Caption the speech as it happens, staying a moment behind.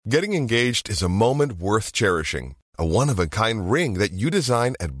Getting engaged is a moment worth cherishing. A one-of-a-kind ring that you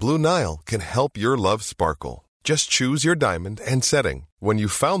design at Blue Nile can help your love sparkle. Just choose your diamond and setting. When you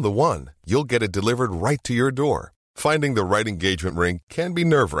found the one, you'll get it delivered right to your door. Finding the right engagement ring can be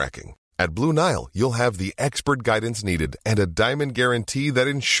nerve-wracking. At Blue Nile, you'll have the expert guidance needed and a diamond guarantee that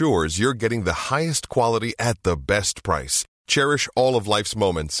ensures you're getting the highest quality at the best price. Cherish all of life's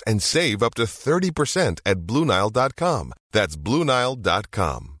moments and save up to 30% at BlueNile.com. That's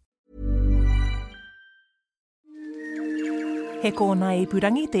BlueNile.com. He kōna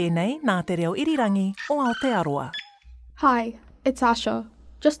ipurangi tēnei nā te reo irirangi o Aotearoa. Hi, it's Asha.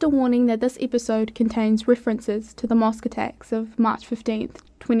 Just a warning that this episode contains references to the mosque attacks of March 15th,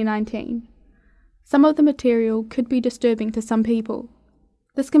 2019. Some of the material could be disturbing to some people.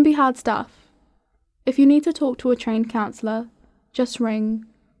 This can be hard stuff. If you need to talk to a trained counsellor, just ring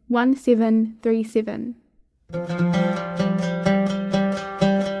 1737.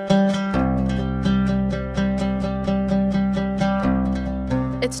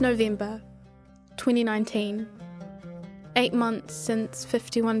 It's November 2019. 8 months since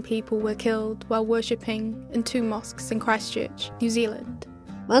 51 people were killed while worshipping in 2 mosques in Christchurch, New Zealand.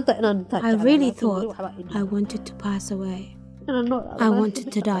 I really thought I wanted to pass away. I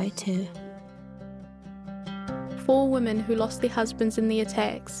wanted to die too. 4 women who lost their husbands in the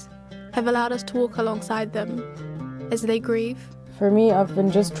attacks have allowed us to walk alongside them as they grieve. For me, I've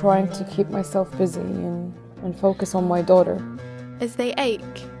been just trying to keep myself busy and focus on my daughter. As they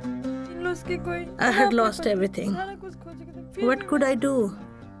ache. I had lost everything. What could I do?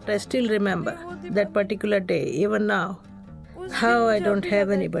 I still remember that particular day, even now. How I don't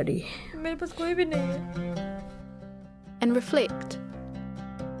have anybody. And reflect.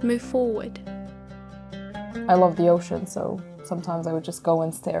 Move forward. I love the ocean, so sometimes I would just go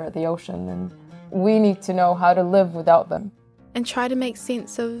and stare at the ocean, and we need to know how to live without them. And try to make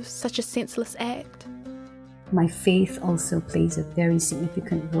sense of such a senseless act. My faith also plays a very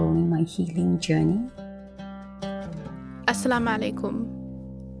significant role in my healing journey. Assalamu alaikum.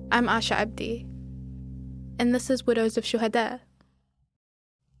 I'm Asha Abdi, and this is Widows of Shuhada.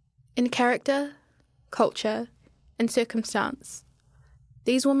 In character, culture, and circumstance,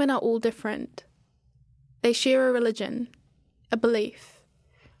 these women are all different. They share a religion, a belief,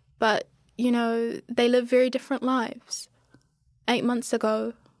 but, they live very different lives. 8 months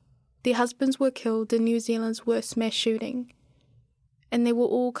ago, their husbands were killed in New Zealand's worst mass shooting, and they were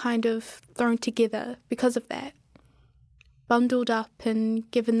all kind of thrown together because of that, bundled up and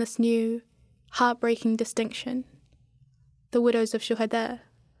given this new, heartbreaking distinction, the Widows of Shuhada.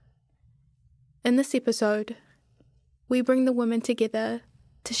 In this episode, we bring the women together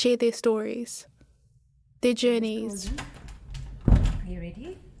to share their stories, their journeys. Are you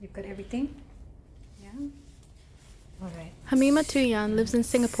ready? You've got everything? Yeah? All right. Hamima Tuyan lives in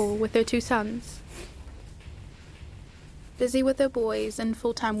Singapore with her 2 sons. Busy with her boys and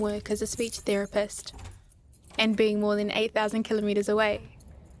full-time work as a speech therapist, and being more than 8,000 kilometres away,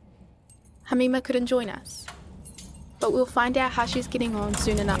 Hamima couldn't join us, but we'll find out how she's getting on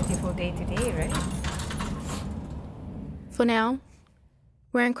soon enough. Beautiful day today, right? For now,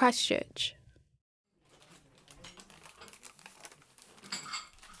 we're in Christchurch.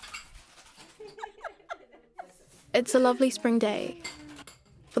 It's a lovely spring day.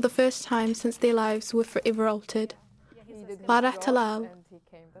 For the first time since their lives were forever altered, Farah Talal,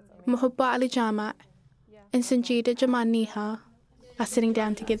 Muhibba Ali Jama' and Sanjida Jaman Niha are sitting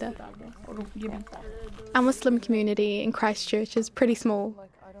down together. Our Muslim community in Christchurch is pretty small,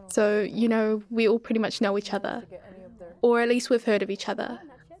 so, we all pretty much know each other, or at least we've heard of each other.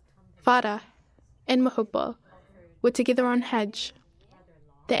 Farah and Muhibba were together on Hajj,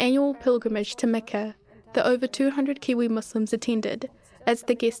 the annual pilgrimage to Mecca that over 200 Kiwi Muslims attended as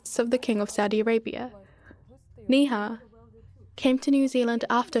the guests of the King of Saudi Arabia. Niha came to New Zealand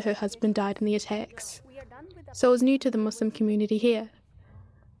after her husband died in the attacks, so was new to the Muslim community here.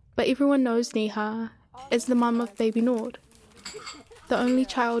 But everyone knows Niha as the mum of baby Nord, the only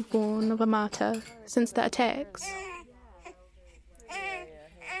child born of a martyr since the attacks.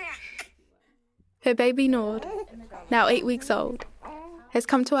 Her baby Nord, now 8 weeks old, has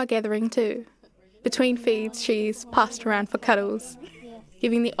come to our gathering too. Between feeds, she's passed around for cuddles,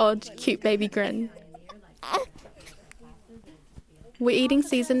 giving the odd, cute baby grin. We're eating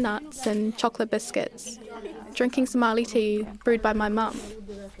seasoned nuts and chocolate biscuits, drinking Somali tea brewed by my mum.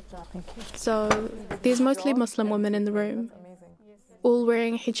 So, there's mostly Muslim women in the room, all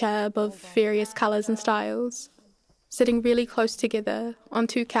wearing a hijab of various colours and styles, sitting really close together on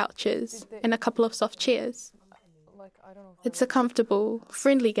 2 couches and a couple of soft chairs. It's a comfortable,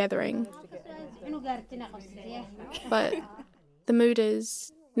 friendly gathering. But the mood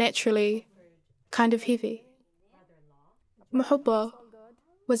is naturally, kind of heavy. Muhubba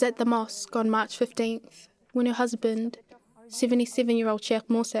was at the mosque on March 15th when her husband, 77-year-old Sheikh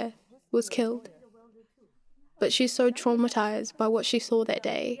Musa, was killed. But she's so traumatized by what she saw that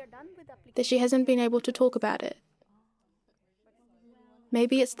day that she hasn't been able to talk about it.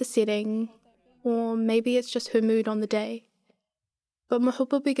 Maybe it's the setting, or maybe it's just her mood on the day. But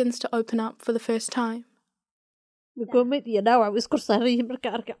Muhubba begins to open up for the first time.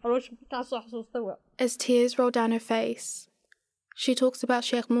 As tears roll down her face, she talks about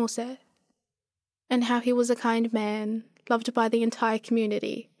Sheikh Musa and how he was a kind man, loved by the entire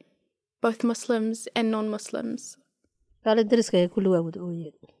community, both Muslims and non-Muslims.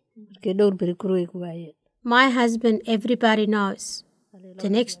 My husband, everybody knows. The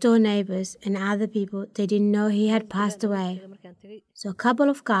next door neighbors and other people, they didn't know he had passed away. So a couple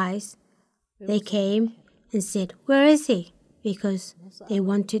of guys, they came and said, "Where is he?" Because they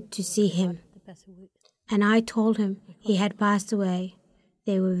wanted to see him. And I told him he had passed away.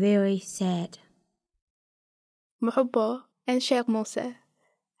 They were very sad. Muhubba and Sheikh Musa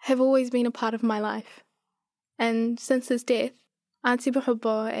have always been a part of my life. And since his death, Auntie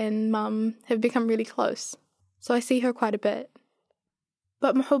Muhubba and Mum have become really close. So I see her quite a bit.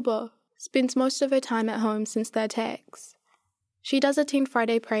 But Muhubba spends most of her time at home since the attacks. She does attend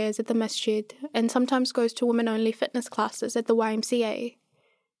Friday prayers at the masjid and sometimes goes to women-only fitness classes at the YMCA.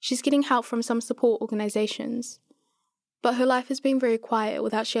 She's getting help from some support organisations. But her life has been very quiet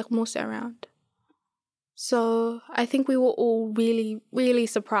without Sheikh Musa around. So I think we were all really, really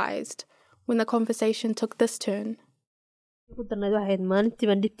surprised when the conversation took this turn.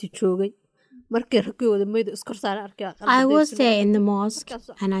 I was there in the mosque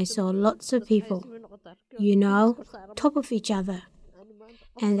and I saw lots of people, top of each other.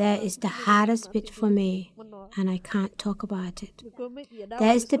 And that is the hardest bit for me, and I can't talk about it.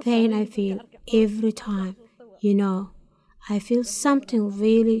 That is the pain I feel every time, I feel something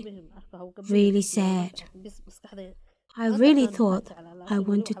really, really sad. I really thought I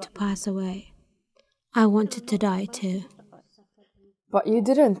wanted to pass away. I wanted to die too. But you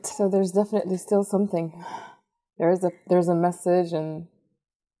didn't, so there's definitely still something. There's a message and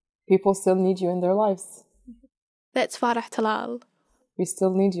people still need you in their lives. That's Farah Talal. We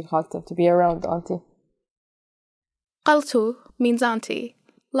still need you, Khalta, to be around, Auntie. Qaltu means auntie,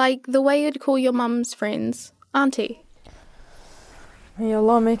 like the way you'd call your mum's friends, auntie. May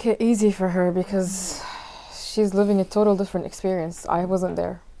Allah make it easy for her because she's living a total different experience. I wasn't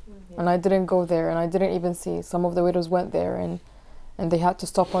there, and I didn't go there, and I didn't even see. Some of the widows went there, and they had to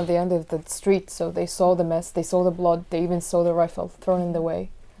stop on the end of the street, so they saw the mess, they saw the blood, they even saw the rifle thrown in the way.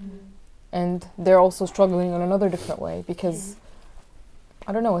 And they're also struggling in another different way because,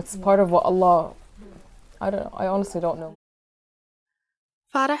 I don't know, it's part of what Allah, I honestly don't know.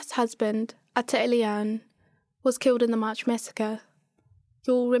 Farah's husband, Atta Elian, was killed in the March massacre.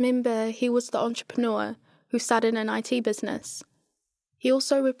 You'll remember he was the entrepreneur who started an IT business. He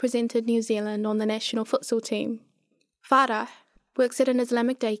also represented New Zealand on the national futsal team. Farah works at an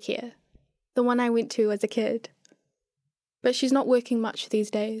Islamic daycare, the one I went to as a kid. But she's not working much these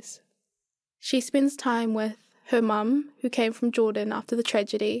days. She spends time with her mum, who came from Jordan after the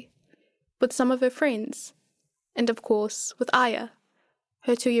tragedy, with some of her friends, and of course with Aya,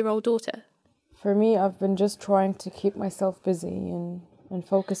 her 2-year-old daughter. For me, I've been just trying to keep myself busy and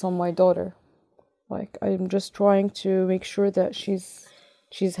focus on my daughter. Like, I'm just trying to make sure that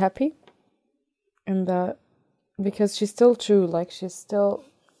she's happy, and that because she's still she's still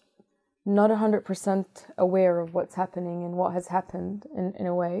not 100% aware of what's happening and what has happened in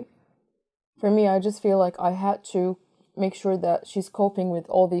a way. For me, I just feel like I had to make sure that she's coping with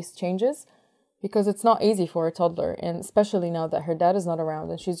all these changes because it's not easy for a toddler, and especially now that her dad is not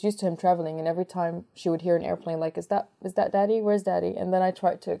around and she's used to him traveling, and every time she would hear an airplane like, is that daddy? Where's daddy? And then I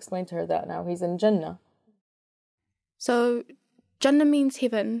tried to explain to her that now he's in Jannah. So Jannah means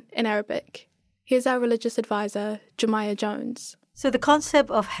heaven in Arabic. Here's our religious advisor, Jumaya Jones. So the concept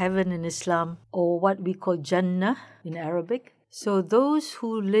of heaven in Islam, or what we call Jannah in Arabic, so those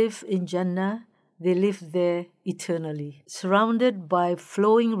who live in Jannah, they live there eternally, surrounded by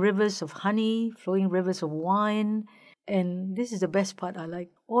flowing rivers of honey, flowing rivers of wine. And this is the best part I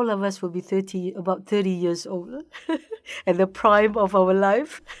like. All of us will be about 30 years old at the prime of our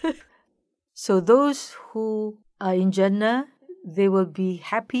life. So those who are in Jannah, they will be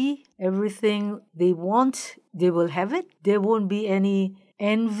happy. Everything they want, they will have it. There won't be any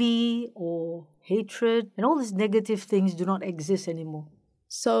envy or hatred, and all these negative things do not exist anymore.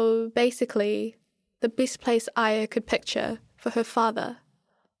 So basically, the best place Aya could picture for her father,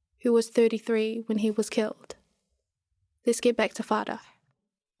 who was 33 when he was killed. Let's get back to Farah.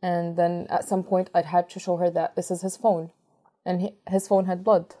 And then at some point I'd had to show her that this is his phone. And his phone had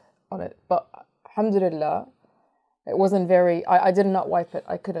blood on it. But alhamdulillah, it wasn't very... I did not wipe it.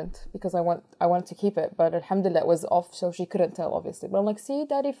 I couldn't because I wanted to keep it. But alhamdulillah, it was off, so she couldn't tell, obviously. But I'm like, see,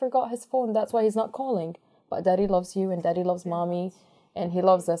 Daddy forgot his phone. That's why he's not calling. But Daddy loves you and Daddy loves Mommy. And he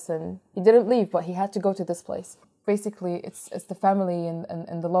loves us. And he didn't leave, but he had to go to this place. Basically, it's the family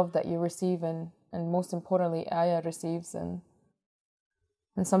and the love that you receive. And most importantly, Aya receives. And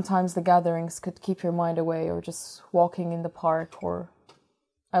sometimes the gatherings could keep your mind away, or just walking in the park, or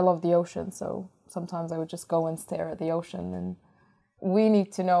I love the ocean, so sometimes I would just go and stare at the ocean, and we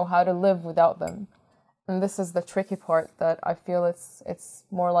need to know how to live without them. And this is the tricky part, that I feel it's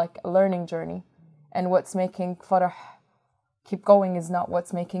more like a learning journey, and what's making Farah keep going is not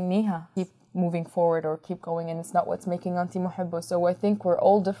what's making Niha keep moving forward or keep going, and it's not what's making Auntie Muhibba. So I think we're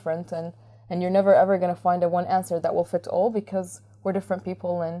all different, and you're never ever going to find a one answer that will fit all, because we're different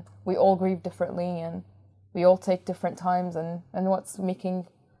people and we all grieve differently and we all take different times, and what's making,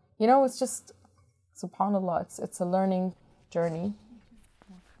 it's just, subhanAllah, it's a learning journey.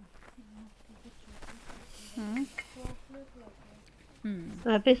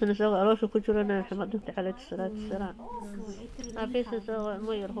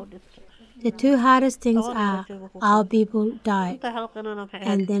 The two hardest things are our people died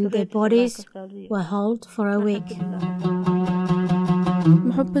and then their bodies were held for a week.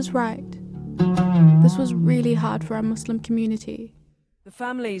 Muhibba's right. This was really hard for our Muslim community. The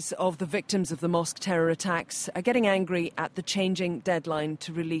families of the victims of the mosque terror attacks are getting angry at the changing deadline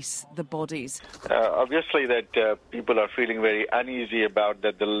to release the bodies. Obviously that people are feeling very uneasy about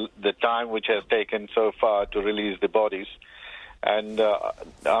that the time which has taken so far to release the bodies. And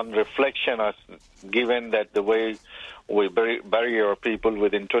on reflection, given that the way we bury our people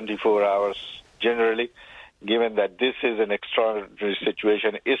within 24 hours generally, given that this is an extraordinary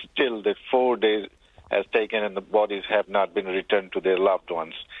situation, is still that 4 days has taken and the bodies have not been returned to their loved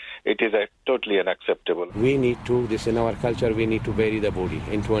ones. It is totally unacceptable. We need to, this in our culture, we need to bury the body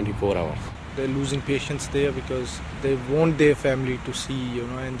in 24 hours. They're losing patience there because they want their family to see,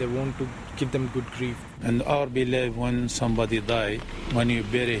 and they want to give them good grief. And our belief, when somebody dies, when you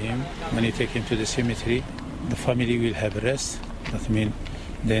bury him, when you take him to the cemetery, the family will have rest. That means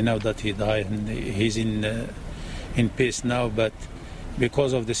they know that he died and he's in peace now, but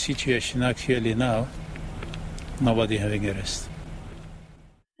because of the situation actually now, nobody having a rest.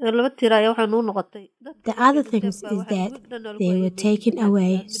 The other things is that they were taken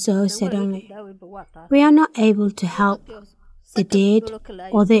away so suddenly. We are not able to help the dead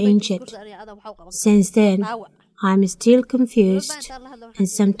or the injured. Since then, I'm still confused and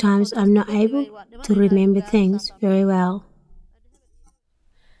sometimes I'm not able to remember things very well.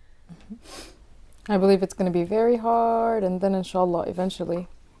 I believe it's going to be very hard, and then inshallah, eventually,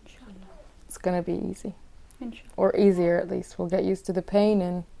 it's going to be easy. Or easier at least. We'll get used to the pain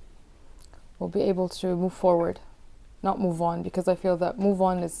and we'll be able to move forward. Not move on, because I feel that move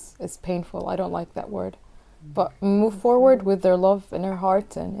on is painful. I don't like that word. But move forward with their love in our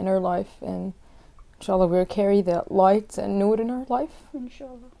heart and in our life, and inshallah we'll carry that light and nur in our life.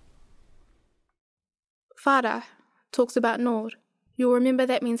 Inshallah. Farah talks about Noor. You'll remember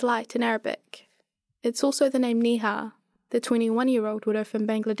that means light in Arabic. It's also the name Niha, the 21-year-old widow from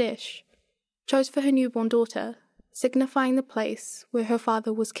Bangladesh, chose for her newborn daughter, signifying the place where her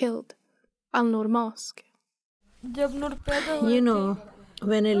father was killed, Al-Noor Mosque. When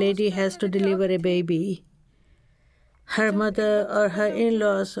a lady has to deliver a baby, her mother or her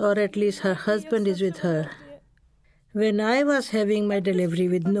in-laws or at least her husband is with her. When I was having my delivery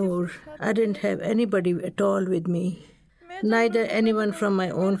with Noor, I didn't have anybody at all with me. Neither anyone from my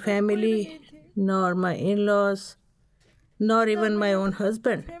own family, nor my in-laws, nor even my own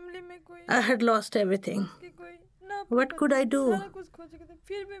husband. I had lost everything. What could I do?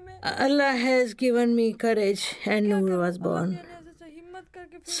 Allah has given me courage and Noor was born.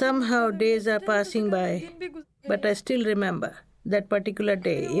 Somehow days are passing by, but I still remember that particular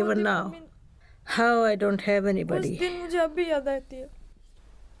day, even now, how I don't have anybody.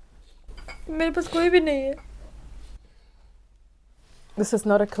 This is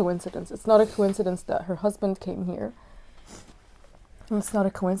not a coincidence. It's not a coincidence that her husband came here. And it's not a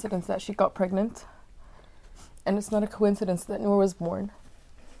coincidence that she got pregnant. And it's not a coincidence that Noor was born.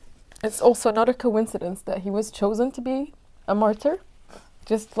 It's also not a coincidence that he was chosen to be a martyr.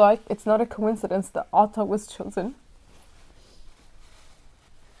 Just like it's not a coincidence that Atta was chosen.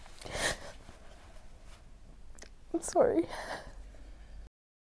 I'm sorry.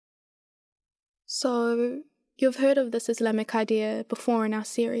 So, you've heard of this Islamic idea before in our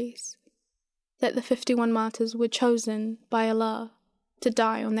series, that the 51 martyrs were chosen by Allah to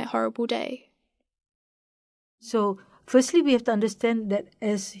die on that horrible day. So, firstly, we have to understand that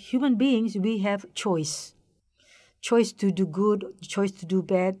as human beings, we have choice. Choice to do good, choice to do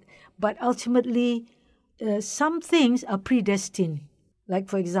bad. But ultimately, some things are predestined. Like,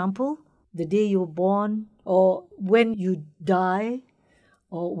 for example, the day you're born, or when you die,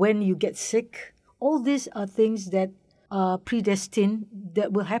 or when you get sick. All these are things that are predestined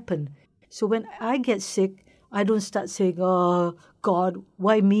that will happen. So when I get sick, I don't start saying, oh, God,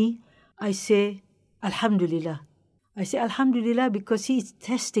 why me? I say, Alhamdulillah. I say, Alhamdulillah, because He is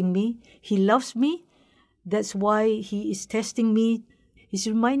testing me. He loves me. That's why He is testing me. He's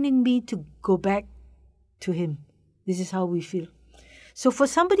reminding me to go back to Him. This is how we feel. So for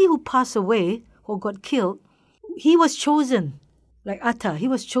somebody who passed away or got killed, he was chosen, like Atta. He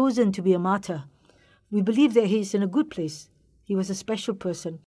was chosen to be a martyr. We believe that he is in a good place. He was a special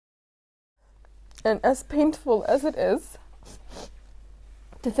person. And as painful as it is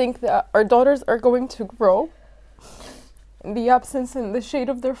to think that our daughters are going to grow in the absence and the shade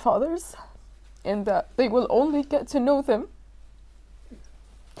of their fathers, and that they will only get to know them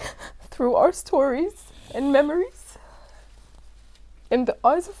through our stories and memories, in the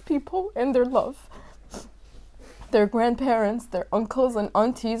eyes of people and their love, their grandparents, their uncles and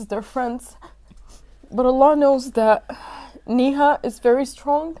aunties, their friends. But Allah knows that Neha is very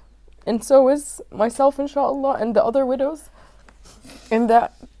strong, and so is myself, inshallah, and the other widows, and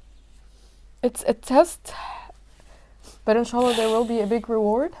that it's a test, but inshallah there will be a big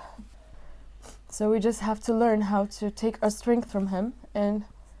reward. So we just have to learn how to take our strength from Him and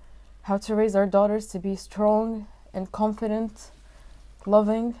how to raise our daughters to be strong and confident,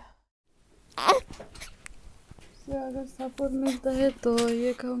 loving.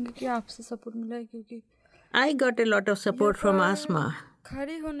 I got a lot of support from Asma,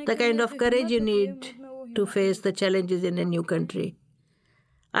 the kind of courage you need to face the challenges in a new country.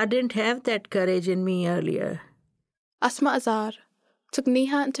 I didn't have that courage in me earlier. Asma Azar took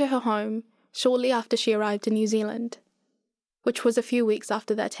Neha into her home shortly after she arrived in New Zealand, which was a few weeks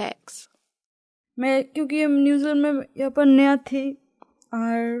after the attacks. I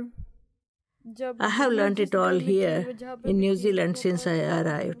have learned it all here in New Zealand since I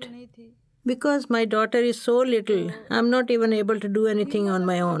arrived. Because my daughter is so little, I'm not even able to do anything on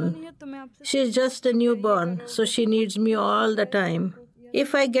my own. She's just a newborn, so she needs me all the time.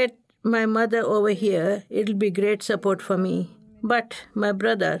 If I get my mother over here, it'll be great support for me. But my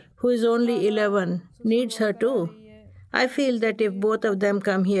brother, who is only 11, needs her too. I feel that if both of them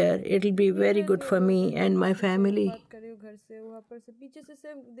come here, it'll be very good for me and my family.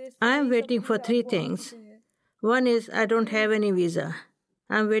 I'm waiting for 3 things. One is I don't have any visa.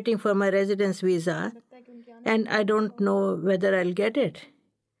 I'm waiting for my residence visa, and I don't know whether I'll get it.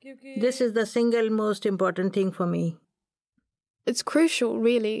 This is the single most important thing for me. It's crucial,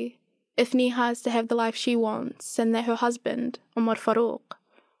 really, if Neha is to have the life she wants and that her husband, Omar Farouk,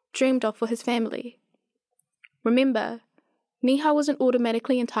 dreamed of for his family. Remember, Neha wasn't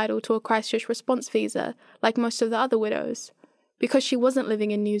automatically entitled to a Christchurch response visa like most of the other widows, because she wasn't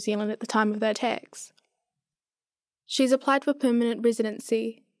living in New Zealand at the time of the attacks. She's applied for permanent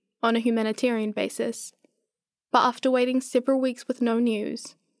residency on a humanitarian basis, but after waiting several weeks with no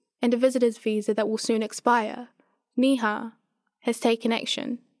news and a visitor's visa that will soon expire, Neha has taken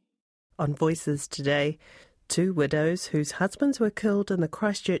action. On Voices today, 2 widows whose husbands were killed in the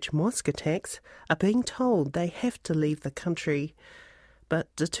Christchurch mosque attacks are being told they have to leave the country.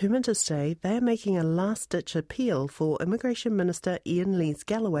 But determined to stay, they are making a last-ditch appeal for Immigration Minister Ian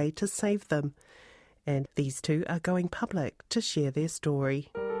Lees-Galloway to save them. And these 2 are going public to share their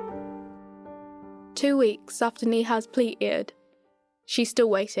story. 2 weeks after Neha's plea aired, she's still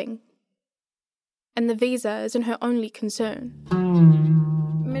waiting. And the visa isn't her only concern.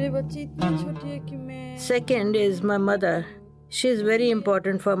 Second is my mother. She's very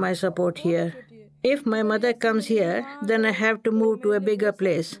important for my support here. If my mother comes here, then I have to move to a bigger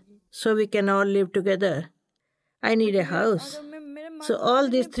place so we can all live together. I need a house. So all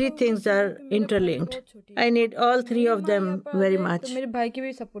these 3 things are interlinked. I need all 3 of them very much. The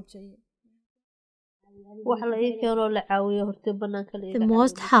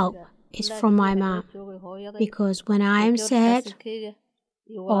most help is from my mom, because when I am sad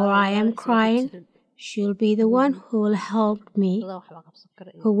or I am crying, she'll be the one who will help me,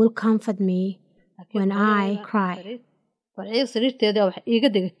 who will comfort me when I cry.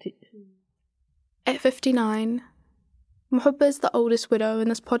 At 59, Muhibba is the oldest widow in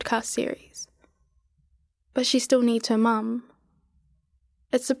this podcast series, but she still needs her mum.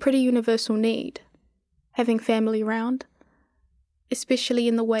 It's a pretty universal need, having family around, especially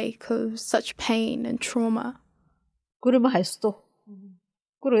in the wake of such pain and trauma.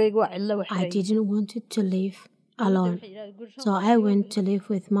 I didn't want to live alone. So I went to live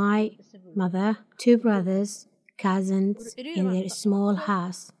with my mother, 2 brothers, cousins in their small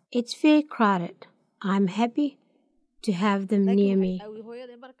house. It's very crowded. I'm happy to have them near me.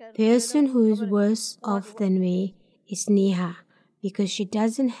 The person who is worse off than me is Neha because she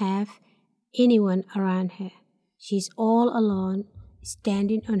doesn't have anyone around her. She's all alone,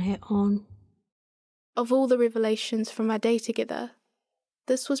 standing on her own. Of all the revelations from our day together,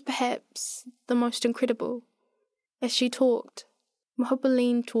 this was perhaps the most incredible. As she talked, Muhibba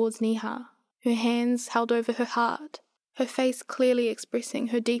leaned towards Neha, her hands held over her heart, her face clearly expressing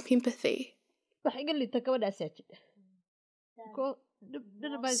her deep empathy.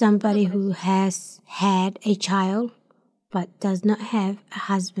 Somebody who has had a child but does not have a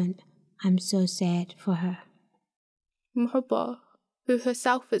husband, I'm so sad for her. Muhibba, who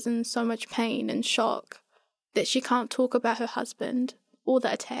herself is in so much pain and shock that she can't talk about her husband or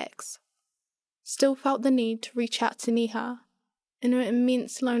the attacks, still felt the need to reach out to Neha in her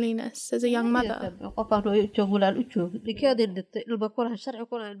immense loneliness as a young mother. To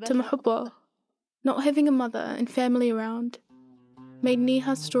Muhibba, not having a mother and family around made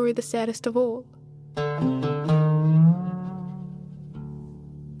Neha's story the saddest of all.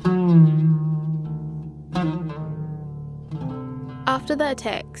 After the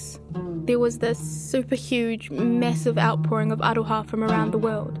attacks, there was this super huge, massive outpouring of aroha from around the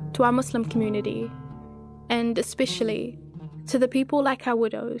world to our Muslim community, and especially to the people like our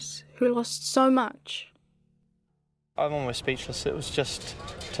widows who lost so much. I'm almost speechless. It was just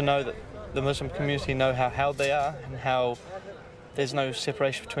to know that the Muslim community know how held they are and how there's no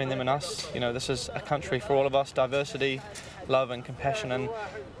separation between them and us. You know, this is a country for all of us, diversity, love and compassion, and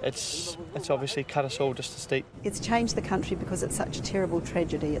it's obviously cut us all just as deep. It's changed the country because it's such a terrible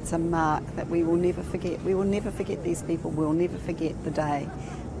tragedy. It's a mark that we will never forget. We will never forget these people. We'll never forget the day.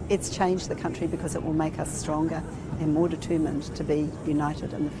 It's changed the country because it will make us stronger and more determined to be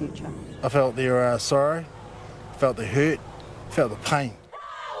united in the future. I felt their sorrow, felt the hurt, felt the pain.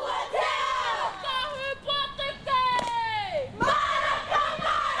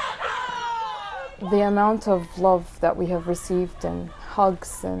 The amount of love that we have received, and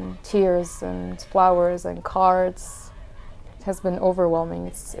hugs and tears and flowers and cards, has been overwhelming.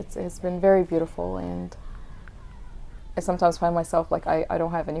 It's been very beautiful, and I sometimes find myself like I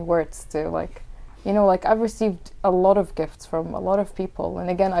don't have any words to I've received a lot of gifts from a lot of people, and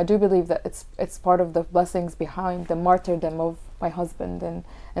again I do believe that it's part of the blessings behind the martyrdom of my husband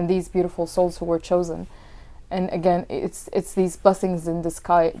and these beautiful souls who were chosen. And again, it's these blessings in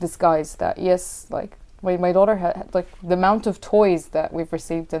disguise that, yes, like my daughter had, like the amount of toys that we've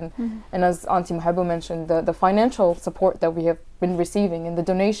received, and as Auntie Muhibba mentioned, the financial support that we have been receiving and the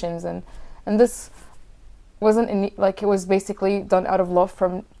donations, and this wasn't it was basically done out of love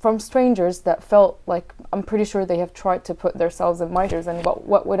from strangers that felt like, I'm pretty sure they have tried to put themselves in my shoes, and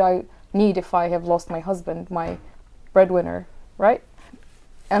what would I need if I have lost my husband, my breadwinner, right?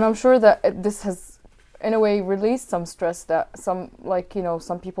 And I'm sure that this has in a way released some stress that some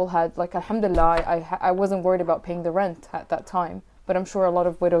people had. Like, alhamdulillah, I wasn't worried about paying the rent at that time, but I'm sure a lot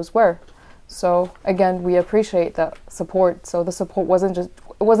of widows were. So again, we appreciate that support. So the support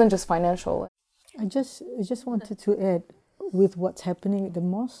wasn't just financial. I just wanted to add with what's happening at the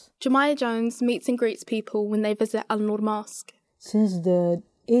mosque. Jemiah Jones meets and greets people when they visit Al Noor Mosque. Since the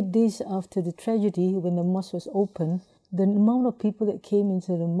 8 days after the tragedy, when the mosque was open, the amount of people that came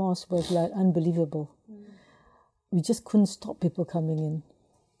into the mosque was like unbelievable. We just couldn't stop people coming in.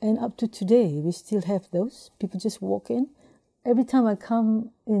 And up to today, we still have those. People just walk in. Every time I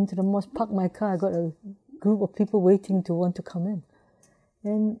come into the mosque, park my car, I got a group of people waiting to want to come in.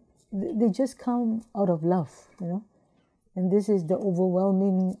 And they just come out of love, And this is the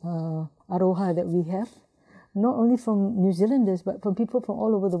overwhelming aroha that we have. Not only from New Zealanders, but from people from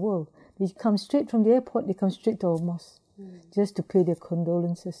all over the world. They come straight from the airport, they come straight to our mosque, just to pay their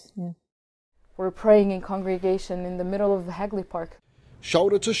condolences. Yeah. We're praying in congregation in the middle of the Hagley Park.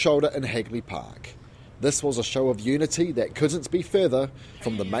 Shoulder to shoulder in Hagley Park. This was a show of unity that couldn't be further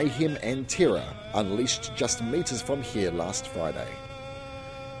from the mayhem and terror unleashed just metres from here last Friday.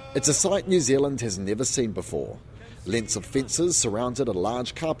 It's a sight New Zealand has never seen before. Lengths of fences surrounded a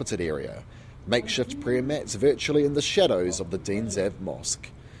large carpeted area, makeshift prayer mats virtually in the shadows of the Deen Zav Mosque.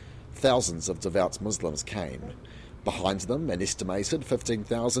 Thousands of devout Muslims came. Behind them, an estimated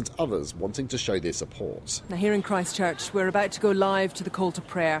 15,000 others wanting to show their support. Now, here in Christchurch, we're about to go live to the call to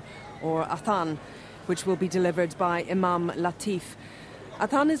prayer, or Adhan, which will be delivered by Imam Latif.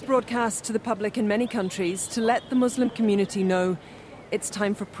 Adhan is broadcast to the public in many countries to let the Muslim community know it's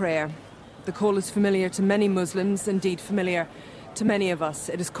time for prayer. The call is familiar to many Muslims, indeed familiar To many of us,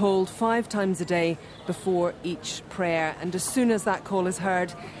 it is called 5 times a day before each prayer. And as soon as that call is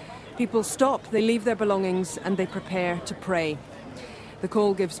heard, people stop, they leave their belongings and they prepare to pray. The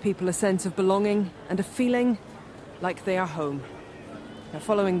call gives people a sense of belonging and a feeling like they are home. Now,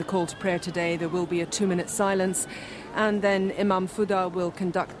 following the call to prayer today, there will be a 2-minute silence, and then Imam Fuda will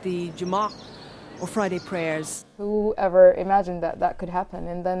conduct the Jummah, or Friday prayers. Whoever imagined that that could happen?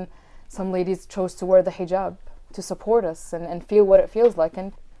 And then some ladies chose to wear the hijab to support us and feel what it feels like.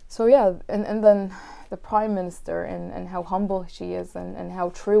 And so, yeah, and then the Prime Minister and how humble she is and how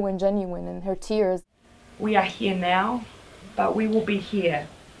true and genuine, and her tears. We are here now, but we will be here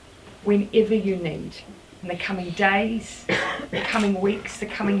whenever you need, in the coming days, the coming weeks, the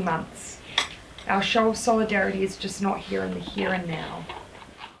coming months. Our show of solidarity is just not here in the here and now.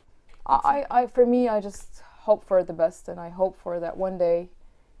 For me, I just hope for the best, and I hope for that one day,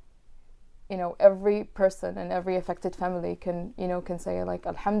 you know, every person and every affected family can say, like,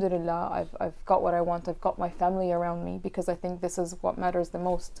 Alhamdulillah, I've got what I want, I've got my family around me, because I think this is what matters the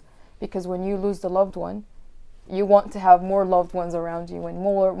most. Because when you lose the loved one, you want to have more loved ones around you and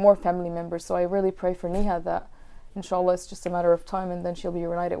more family members. So I really pray for Niha that, inshallah, it's just a matter of time, and then she'll be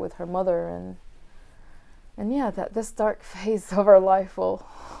reunited with her mother, and yeah, that this dark phase of our life will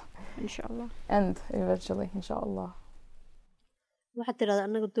end eventually, inshallah. To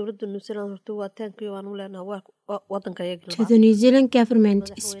the New Zealand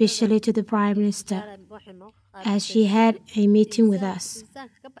government, especially to the Prime Minister, as she had a meeting with us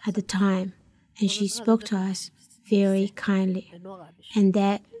at the time, and she spoke to us very kindly, and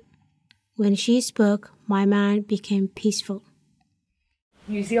that when she spoke, my mind became peaceful.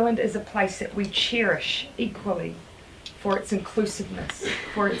 New Zealand is a place that we cherish equally for its inclusiveness,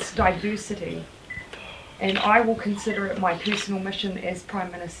 for its diversity. And I will consider it my personal mission as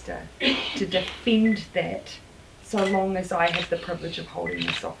Prime Minister to defend that so long as I have the privilege of holding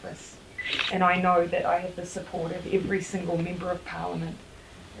this office. And I know that I have the support of every single Member of Parliament,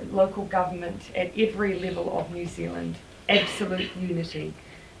 local government, at every level of New Zealand. Absolute unity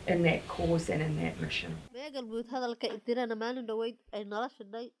in that cause and in that mission.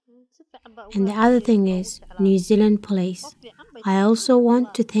 And the other thing is, New Zealand Police, I also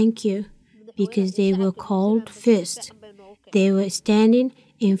want to thank you, because they were called first. They were standing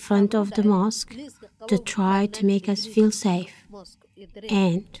in front of the mosque to try to make us feel safe.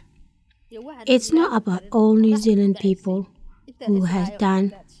 And it's not about all New Zealand people who have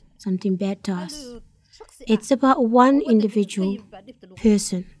done something bad to us. It's about one individual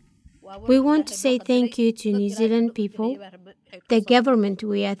person. We want to say thank you to New Zealand people, the government,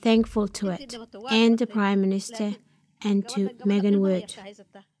 we are thankful to it, and the Prime Minister, and to Megan Ward.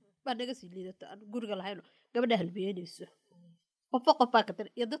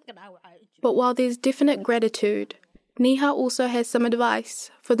 But while there's definite gratitude, Niha also has some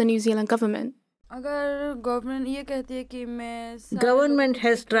advice for the New Zealand government. Government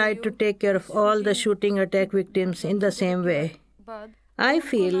has tried to take care of all the shooting attack victims in the same way. I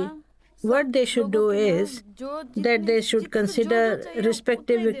feel what they should do is that they should consider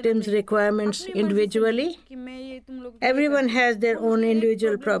respective victims' requirements individually. Everyone has their own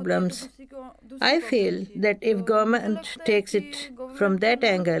individual problems. I feel that if government takes it from that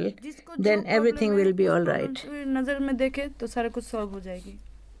angle, then everything will be all right.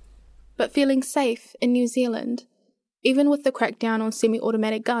 But feeling safe in New Zealand, even with the crackdown on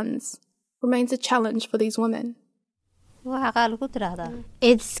semi-automatic guns, remains a challenge for these women.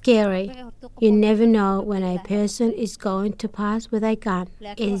 It's scary. You never know when a person is going to pass with a gun.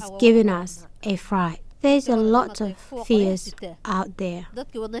 It is giving us a fright. There's a lot of fears out there.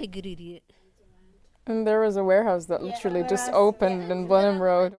 And there was a warehouse that literally just opened in Blenheim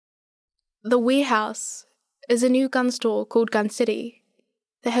Road. The warehouse is a new gun store called Gun City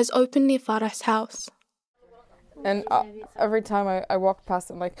that has opened near Farah's house. And every time I walk past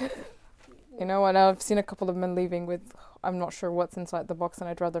it, I'm like, you know, and I've seen a couple of men leaving with, I'm not sure what's inside the box, and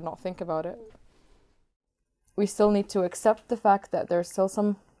I'd rather not think about it. We still need to accept the fact that there's still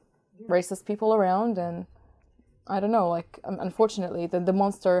some racist people around, and I don't know, like, unfortunately, the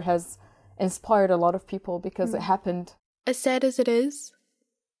monster has inspired a lot of people because it happened. As sad as it is,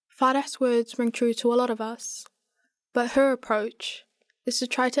 Farah's words ring true to a lot of us, but her approach is to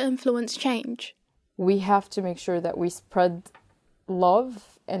try to influence change. We have to make sure that we spread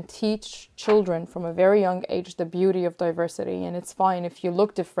love and teach children from a very young age the beauty of diversity. And it's fine if you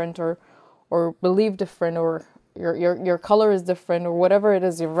look different or believe different, or your color is different, or whatever it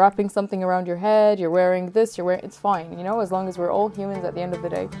is. You're wrapping something around your head, you're wearing this, it's fine, you know, as long as we're all humans at the end of the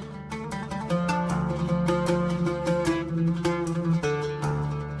day.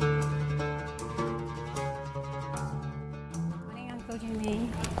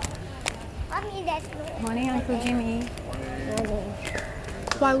 Morning, Uncle Jimmy.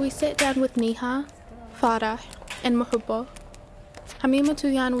 While we sat down with Niha, Farah, and Muhibba, Hamima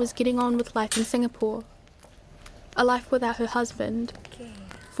Tuyan was getting on with life in Singapore. A life without her husband,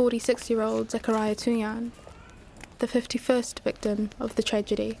 46-year-old Zakaria Tuyan, the 51st victim of the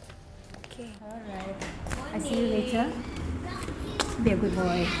tragedy. Okay, alright. I'll see you later. Be a good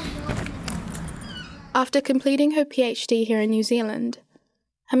boy. After completing her PhD here in New Zealand,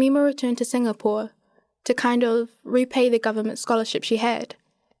 Hamima returned to Singapore to kind of repay the government scholarship she had.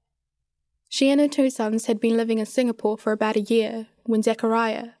 She and her two sons had been living in Singapore for about a year when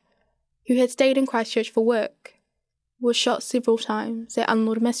Zakaria, who had stayed in Christchurch for work, was shot several times at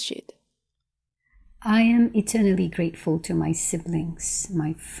An-Nur Masjid. I am eternally grateful to my siblings,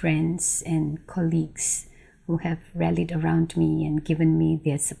 my friends and colleagues who have rallied around me and given me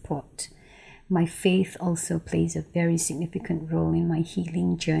their support. My faith also plays a very significant role in my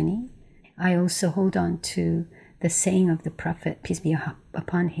healing journey. I also hold on to the saying of the Prophet, peace be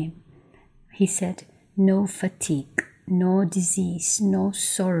upon him. He said, "No fatigue, nor disease, nor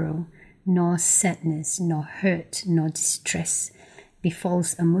sorrow, nor sadness, nor hurt, nor distress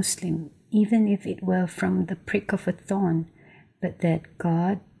befalls a Muslim, even if it were from the prick of a thorn, but that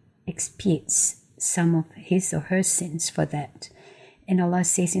God expiates some of his or her sins for that." And Allah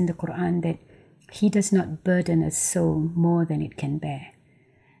says in the Quran that He does not burden a soul more than it can bear.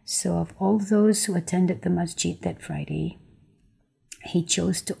 So of all those who attended the masjid that Friday, He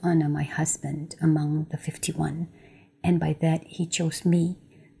chose to honor my husband among the 51, and by that He chose me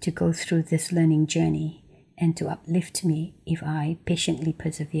to go through this learning journey and to uplift me if I patiently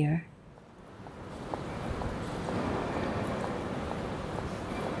persevere.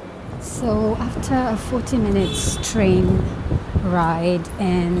 So after a 40 minutes train ride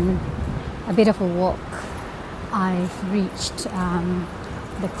and a bit of a walk, I've reached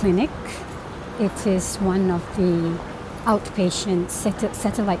the clinic. It is one of the outpatient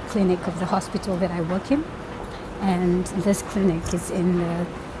satellite clinic of the hospital that I work in, and this clinic is in the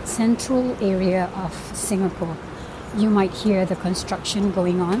central area of Singapore. You might hear the construction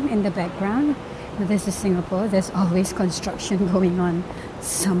going on in the background. This is Singapore. There's always construction going on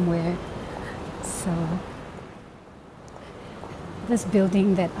somewhere. So this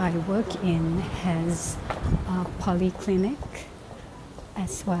building that I work in has a polyclinic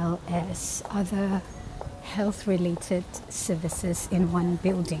as well as other health-related services in one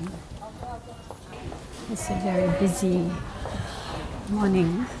building. It's a very busy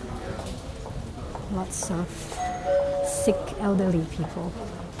morning. Lots of sick elderly people.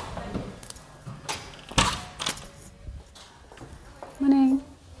 Morning.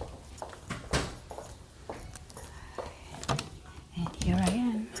 And here I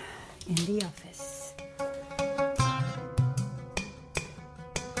am in the office.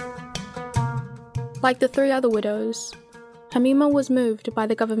 Like the three other widows, Hamima was moved by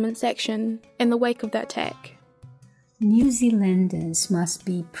the government's action in the wake of that attack. New Zealanders must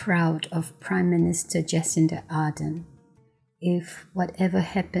be proud of Prime Minister Jacinda Ardern. If whatever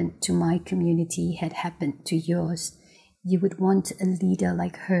happened to my community had happened to yours, you would want a leader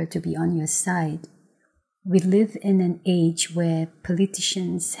like her to be on your side. We live in an age where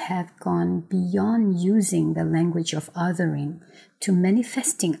politicians have gone beyond using the language of othering to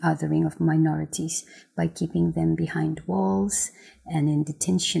manifesting othering of minorities by keeping them behind walls and in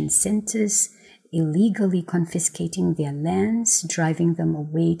detention centers, illegally confiscating their lands, driving them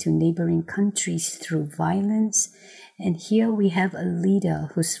away to neighboring countries through violence. And here we have a leader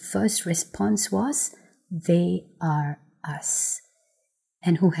whose first response was, "They are us,"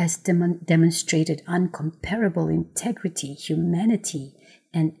 and who has demonstrated uncomparable integrity, humanity,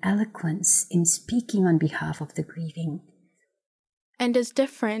 and eloquence in speaking on behalf of the grieving. And as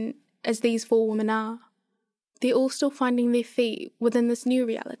different as these four women are, they're all still finding their feet within this new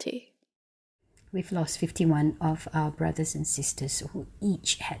reality. We've lost 51 of our brothers and sisters who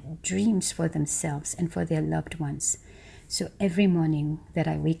each had dreams for themselves and for their loved ones. So every morning that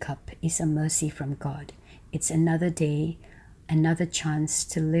I wake up is a mercy from God. It's another day, another chance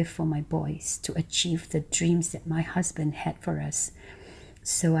to live for my boys, to achieve the dreams that my husband had for us.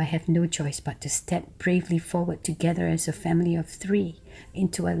 So I have no choice but to step bravely forward together as a family of 3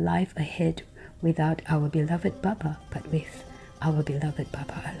 into a life ahead without our beloved Baba, but with our beloved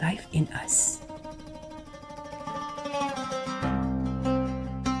Baba alive in us.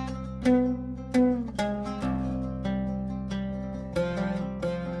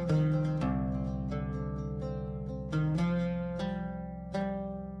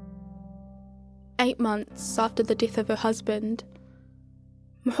 Eight months after the death of her husband,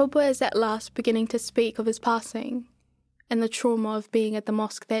 Muhibba is at last beginning to speak of his passing and the trauma of being at the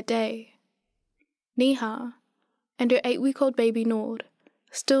mosque that day. Niha and her 8-week-old baby Nord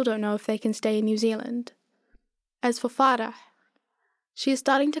still don't know if they can stay in New Zealand. As for Farah, she is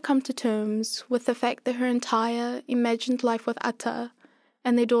starting to come to terms with the fact that her entire imagined life with Atta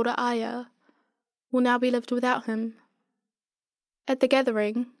and their daughter Aya will now be lived without him. At the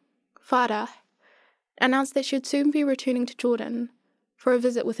gathering, Farah announced that she would soon be returning to Jordan for a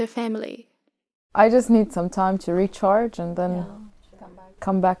visit with her family. I just need some time to recharge and then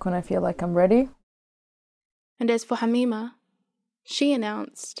come back when I feel like I'm ready. And as for Hamima, she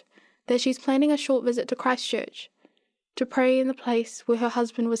announced that she's planning a short visit to Christchurch to pray in the place where her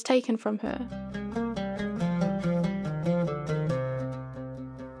husband was taken from her.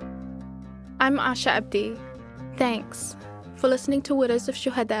 I'm Asha Abdi. Thanks for listening to Widows of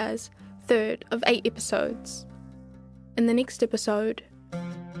Shuhada's 3rd of 8 episodes. In the next episode,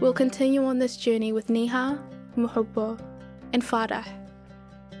 we'll continue on this journey with Niha, Muhubba, and Farah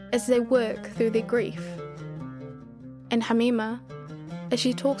as they work through their grief. And Hamima, as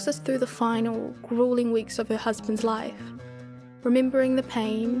she talks us through the final, grueling weeks of her husband's life, remembering the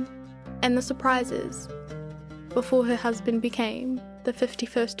pain and the surprises before her husband became the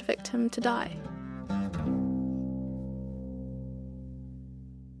 51st victim to die.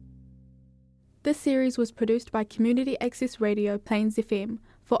 This series was produced by Community Access Radio Plains FM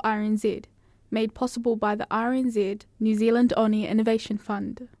for RNZ, made possible by the RNZ New Zealand On-Air Innovation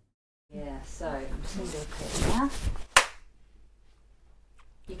Fund. Yeah, so I'm just going to do a clip now.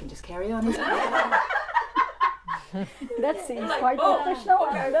 You can just carry on. That seems quite professional.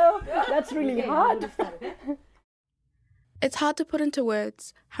 I know. That's really hard. It's hard to put into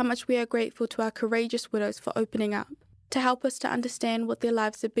words how much we are grateful to our courageous widows for opening up, to help us to understand what their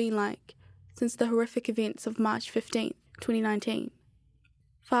lives have been like since the horrific events of March 15, 2019.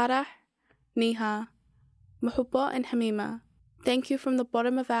 Farah, Niha, Muhubba and Hamima, thank you from the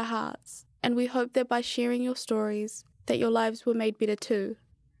bottom of our hearts, and we hope that by sharing your stories, that your lives were made better too.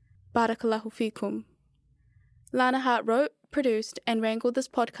 Barakallahu feekum. Lana Hart wrote, produced and wrangled this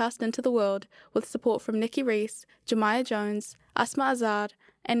podcast into the world with support from Nikki Reese, Jemiah Jones, Asma Azad,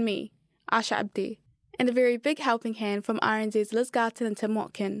 and me, Asha Abdi, and a very big helping hand from RNZ's Liz Garton and Tim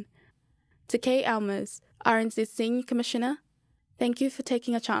Watkin. To Kay Almers, RNZ's Senior Commissioner, thank you for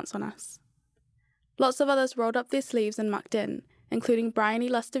taking a chance on us. Lots of others rolled up their sleeves and mucked in, including Bryony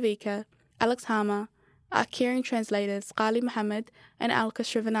Lustavika, Alex Harmer, our caring translators Ghali Muhammad and Alka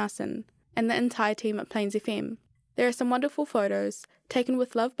Srivanasan, and the entire team at Plains FM. There are some wonderful photos, taken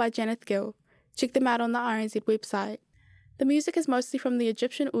with love by Janet Gill. Check them out on the RNZ website. The music is mostly from the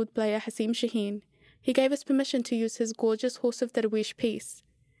Egyptian oud player Hasim Shaheen. He gave us permission to use his gorgeous Horse of Darwish piece.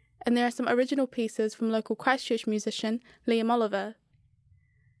 And there are some original pieces from local Christchurch musician Liam Oliver.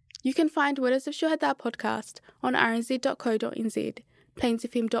 You can find Widows of Shuhada podcast on rnz.co.nz,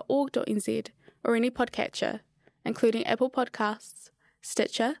 plainsfm.org.nz, or any podcatcher, including Apple Podcasts,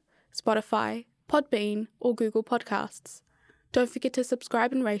 Stitcher, Spotify, Podbean, or Google Podcasts. Don't forget to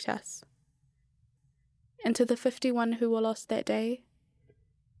subscribe and rate us. And to the 51 who were lost that day,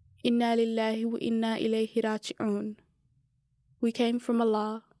 Inna lillahi wa inna ilayhi raji'un. We came from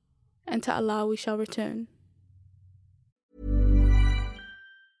Allah, and to Allah we shall return.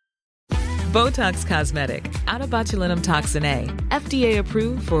 Botox Cosmetic, out of botulinum toxin A, FDA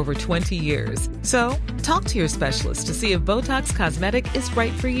approved for over 20 years. So, talk to your specialist to see if Botox Cosmetic is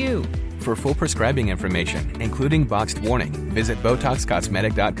right for you. For full prescribing information, including boxed warning, visit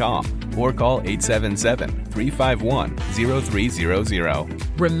BotoxCosmetic.com or call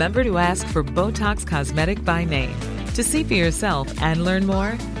 877-351-0300. Remember to ask for Botox Cosmetic by name. To see for yourself and learn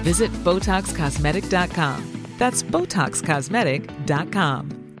more, visit BotoxCosmetic.com. That's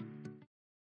BotoxCosmetic.com.